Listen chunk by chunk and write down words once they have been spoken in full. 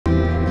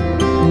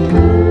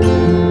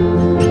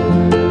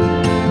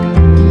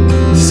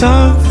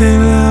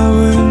something I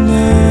would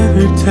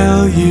never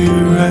tell you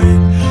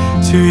right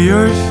to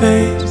your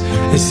face.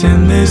 It's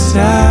in this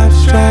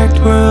abstract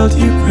world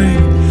you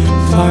bring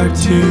far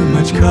too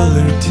much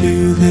color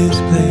to this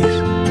place.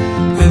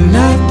 And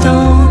I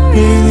don't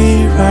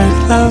really write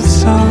love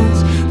songs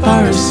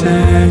for a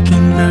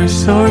second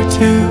verse or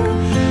two.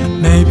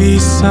 Maybe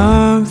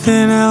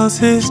something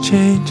else is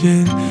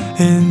changing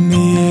in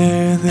the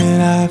air that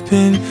I've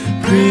been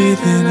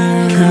breathing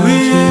around. Could we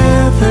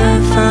ever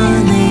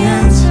find the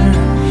answer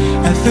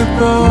at the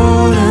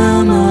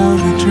bottom of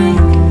a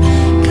drink?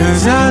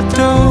 'Cause I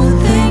don't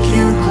think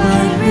you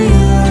quite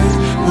realize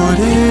what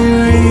it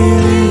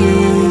really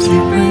is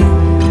you bring.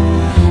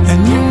 And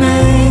you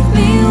make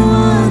me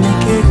wanna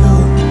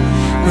giggle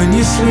when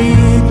you're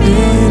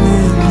sleeping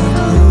in my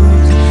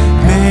clothes.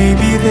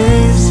 Maybe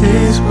this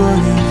is what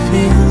it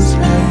feels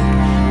like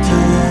to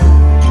love.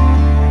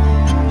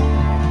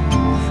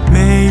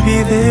 Maybe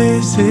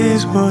this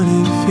is what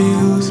it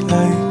feels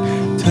like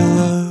to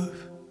love.